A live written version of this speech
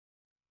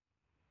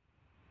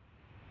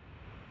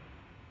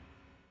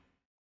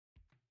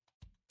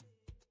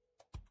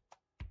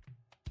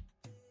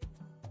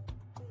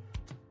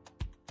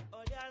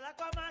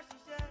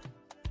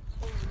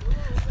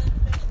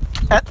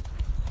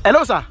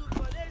Hello, sir.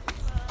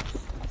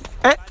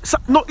 Sir,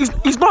 no,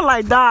 it's not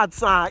like that,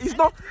 sir. It's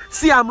not.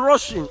 See, I'm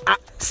rushing.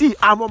 See,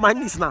 I'm on my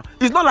knees now.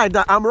 It's not like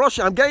that. I'm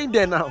rushing. I'm getting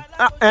there now.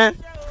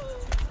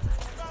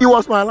 It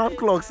was my alarm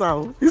clock,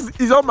 sir.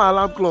 It's on my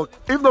alarm clock.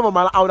 If not on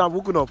my alarm, I would have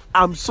woken up.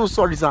 I'm so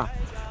sorry, sir.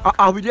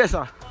 I'll be there,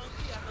 sir.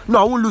 No,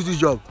 I won't lose this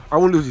job. I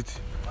won't lose it.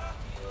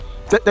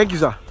 Thank you,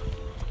 sir.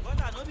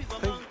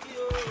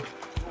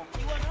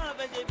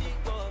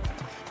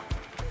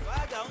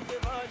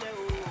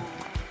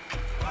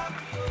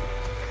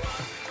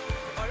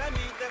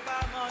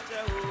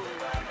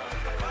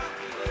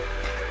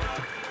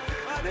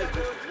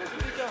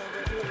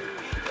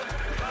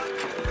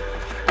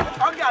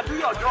 Okay, do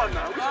your job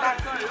now.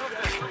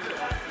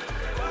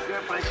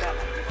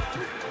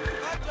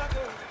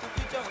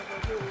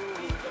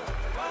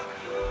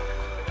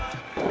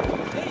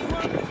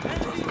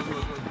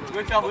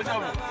 Wait up.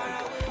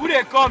 Who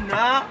they come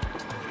now?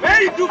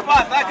 Very too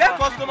fast. I get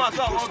customers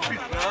so I won't beat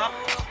now.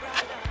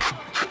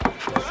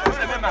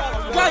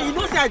 Guy, you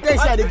know say I tell you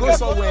say they go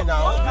somewhere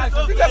now.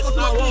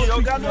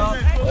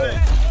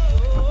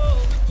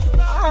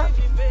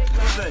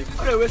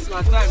 Don't waste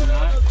my time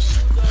now.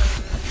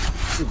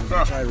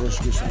 Try rush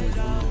this one.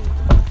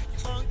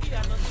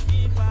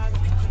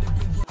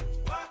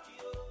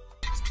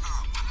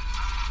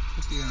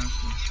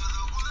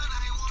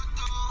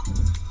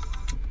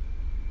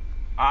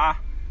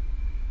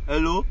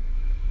 Hello?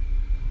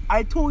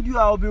 I told you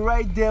I'll be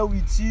right there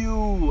with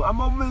you. I'm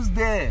almost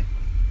there.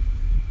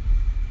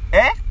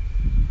 The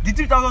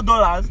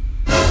 $3,000?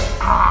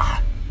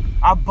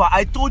 Abba,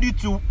 I told you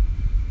to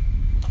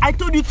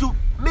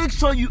make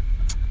sure you.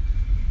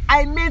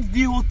 I meant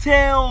the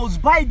hotels.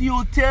 Buy the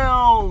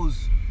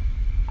hotels.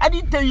 I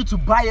didn't tell you to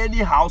buy any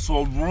house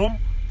or room.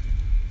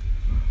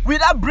 Will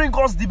that bring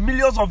us the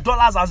millions of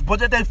dollars as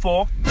budgeted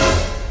for?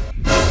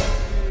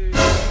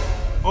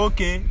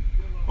 Okay,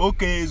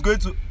 it's going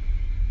to.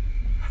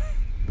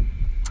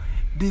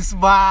 This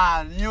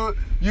man, you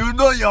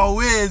know your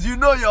ways.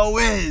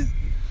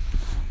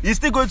 He's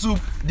still going to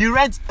the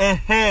rent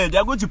ahead. They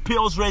are going to pay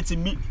us rent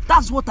in me.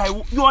 That's what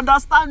you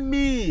understand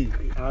me.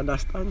 I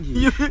understand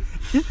you.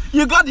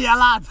 You got the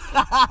alert.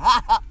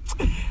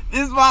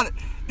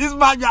 This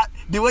man,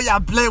 the way you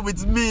play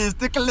with me is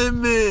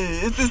tickling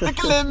me. It's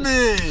tickling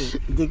me.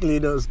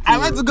 Tickling us too. I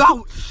went to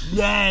go.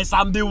 Yes,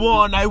 I'm the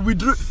one. I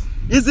withdrew.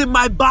 It's in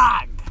my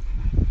bag.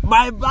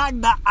 My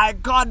bag that I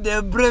called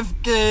the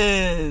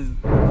briefcase.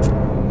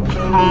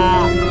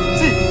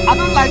 See, I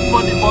don't like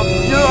money, but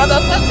you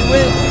understand the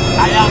way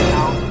I am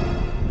now.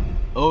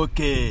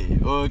 Okay.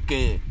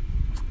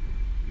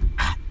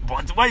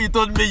 But when you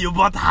told me you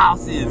bought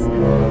houses,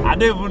 I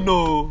don't even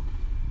know.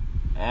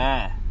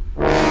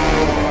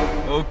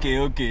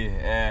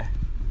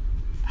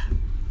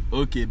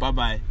 Okay,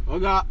 bye-bye.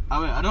 Okay,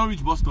 I don't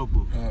reach bus stop.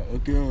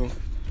 Okay.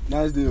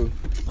 Nice deal.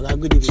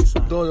 Good evening, sir.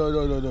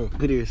 No.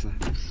 Good evening, sir.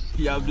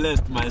 You are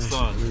blessed, my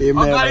son.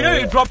 Amen. Okay, you know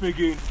you drop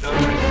again.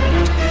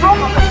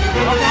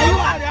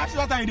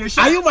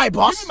 Are you my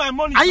boss? Give me my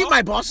money. Are you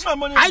my boss? My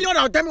money. Are you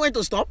not tell me when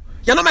to stop?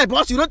 You're not my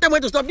boss. You don't tell me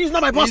when to stop. This is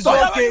not my boss. It's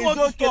okay.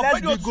 Let's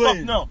be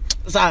going now.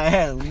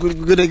 Sir,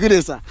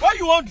 good, sir. Why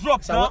you won't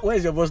drop, sir? Now? Where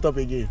is your bus stop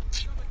again?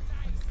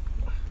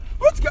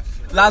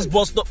 Last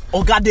bus stop.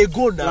 Okay, they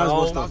go now.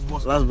 Last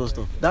bus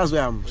stop. That's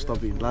where I'm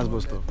stopping. Last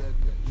bus stop.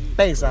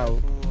 Thanks, sir.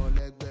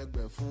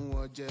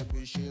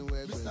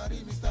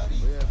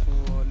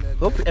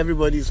 Hope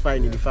everybody is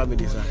fine in the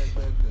family, sir.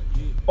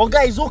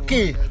 Okay, it's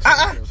okay.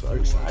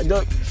 Sorry, sir.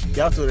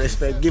 You have to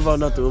respect. Give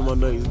honor to whom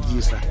honor is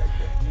due, sir.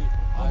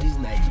 These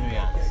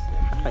Nigerians.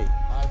 Hi.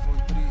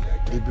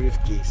 The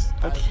briefcase.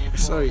 Okay.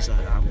 Sorry, sir.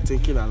 I'm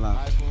thinking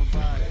aloud.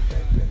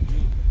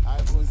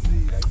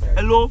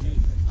 Hello.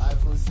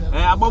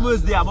 I'm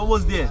almost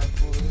there.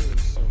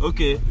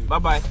 Okay.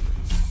 Bye.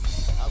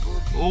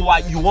 Oh, why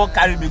you won't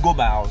carry me go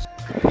my house?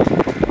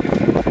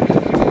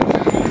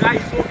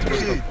 It's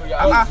okay.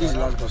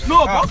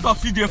 No, bus stop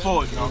CJ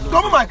forward.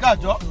 Come on my car,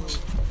 Joe.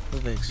 No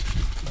thanks.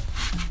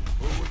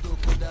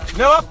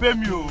 Never pay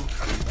me.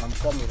 I'm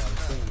coming.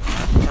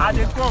 I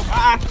dey come.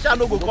 Shall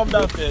no go come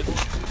down first.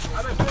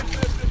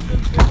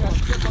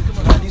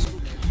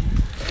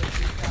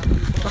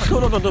 No,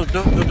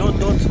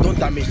 don't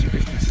damage the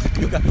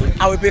briefcase.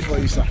 I will pay for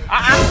you, sir.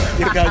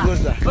 You can go,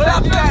 sir.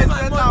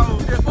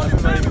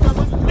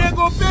 They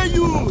go pay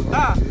you.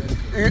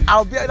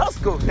 I'll be. Let's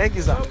go. Thank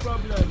you, sir. No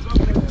problem.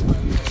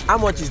 How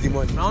much is the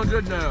money?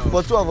 100 naira.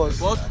 For two of us.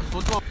 For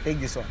two. Take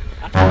this one.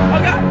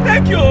 Okay,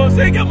 thank you.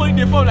 So you get money in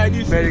the phone like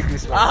this. Merry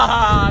Christmas.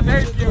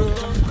 Thank you.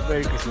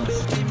 Merry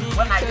Christmas.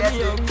 When I get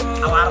it,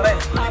 our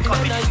rent will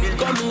come in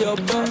the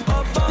building.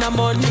 Na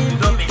money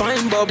be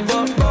fine,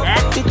 Bobo.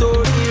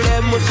 Nítorí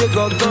rẹ̀ mo ṣe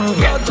gangan.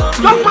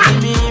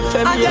 Mi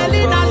fẹ́ mi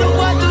Angelina, look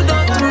what you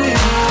done to me.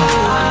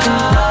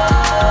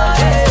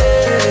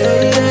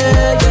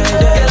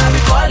 Girl, I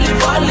be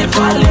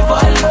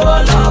falling for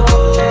love.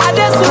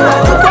 Adesina,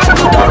 look what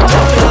you done to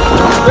me.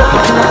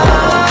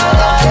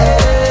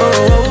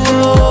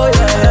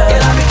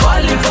 Girl,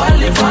 I be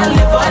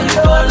falling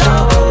for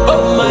love.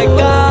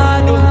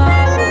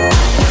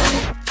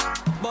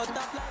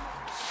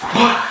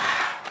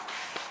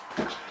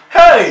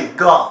 Hey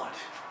God,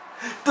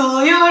 do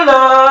you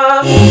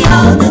love me?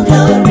 All the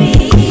glory.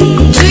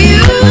 Do you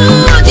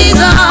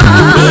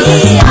deserve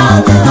me?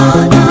 All the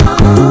honor.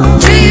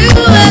 Do you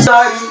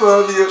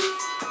love you?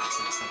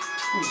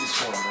 Who's this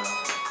one now?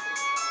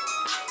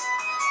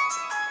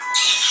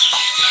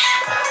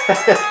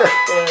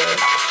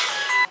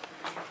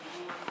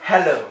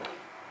 Hello.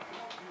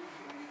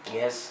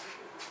 Yes,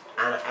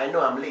 and I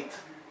know I'm late.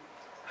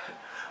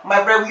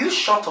 My friend, will you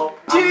shut up?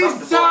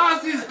 Jesus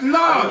is Lord.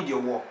 I don't need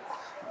your work.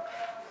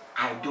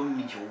 I don't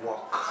need your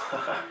work.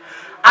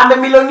 I'm a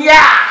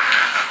millionaire.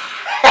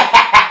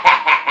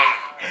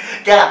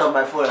 Get out of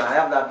my phone. I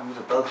have that people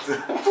to talk to.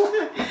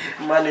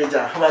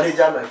 Manager,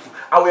 my phone.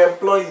 I will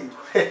employ you.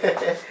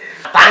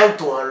 Time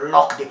to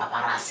unlock the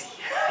paparazzi.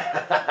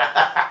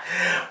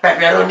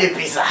 Pepperoni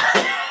pizza.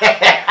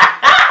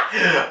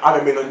 I'm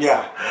a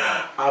millionaire.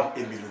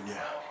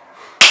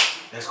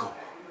 Let's go.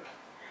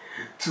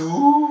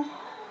 2,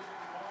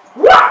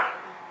 1.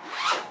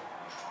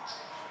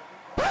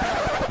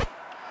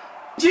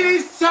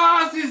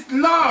 Jesus is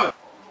Lord.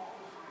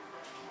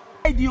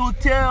 Buy the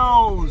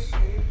hotels.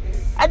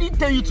 I didn't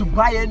tell you to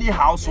buy any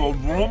house or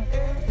room.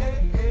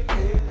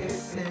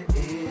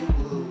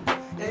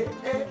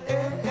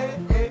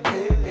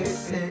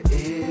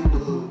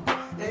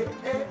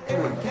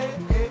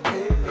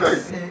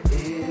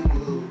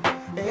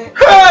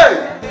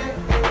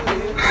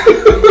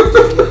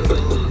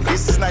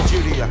 This is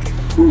Nigeria.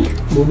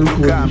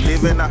 Look how I'm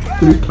living now.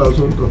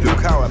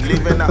 Look how I'm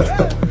living now.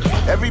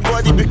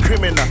 Everybody be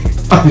criminal.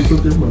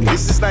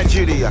 This is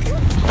Nigeria.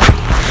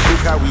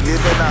 Look how we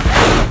living now.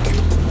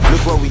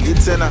 Look what we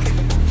eating now.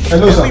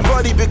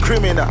 Everybody be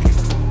criminal.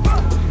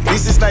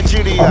 This is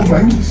Nigeria.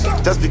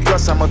 Just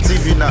because I'm on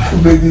TV now.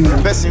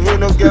 Person who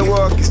don't get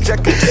work is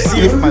checking to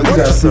see if my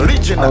work is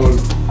original.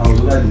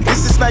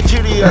 This is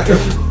Nigeria.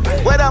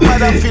 Whether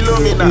Madam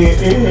Philomena,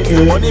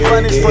 money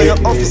vanish for your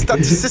office,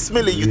 36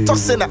 million, you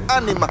tossing an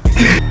animal.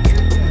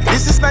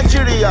 This is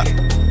Nigeria.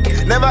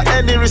 Never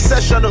any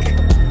recession.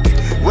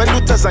 When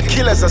looters and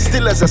killers and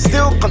stealers are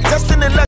still contesting election.